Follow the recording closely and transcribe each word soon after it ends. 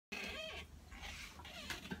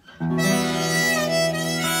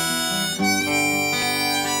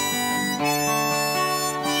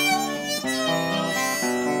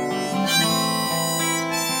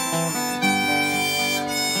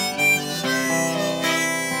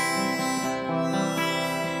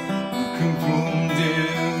come from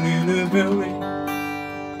down in a valley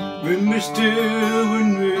when Mr.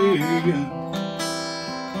 and Reagan,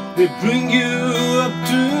 they bring you up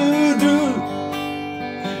to do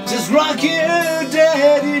just rock your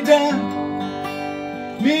daddy down.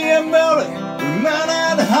 Me and Mary, we met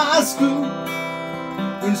at high school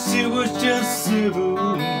when she was just 17.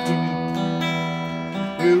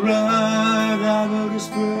 We ride out of this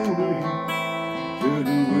prairie to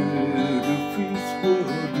the where the peaceful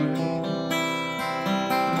dream.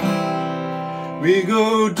 We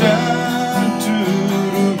go down to the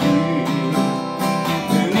river,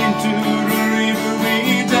 and into the river we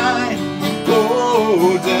die. Go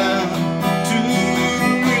down to the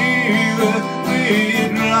river we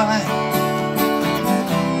dry.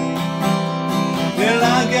 Till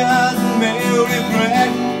I got Mary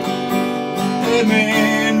pregnant,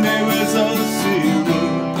 and there was a zero.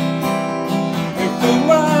 And for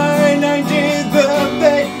my 19th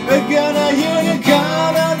birthday, I got a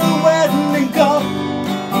unicorn on the wedding call.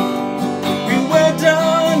 We went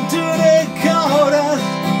down to the courthouse,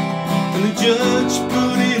 and the judge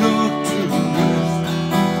put it all to rest.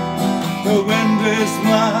 But when they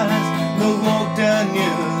smiles, no walk down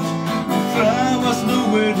years, the fly was no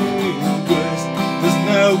wedding dress. Just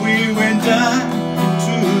now we went down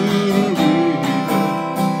to the river,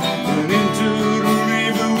 and into the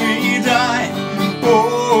river we die.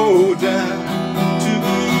 Oh, down to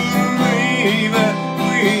the river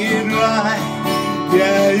we dry.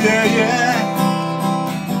 Yeah, yeah, yeah.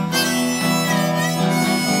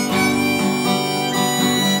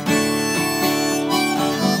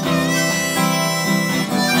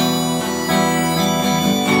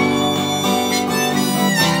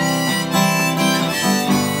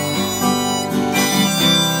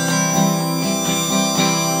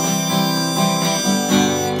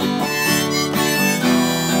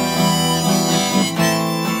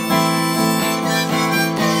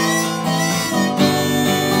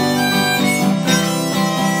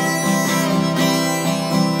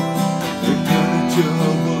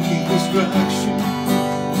 Working construction,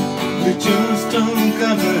 the just don't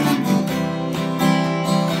come in.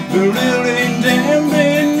 The really damn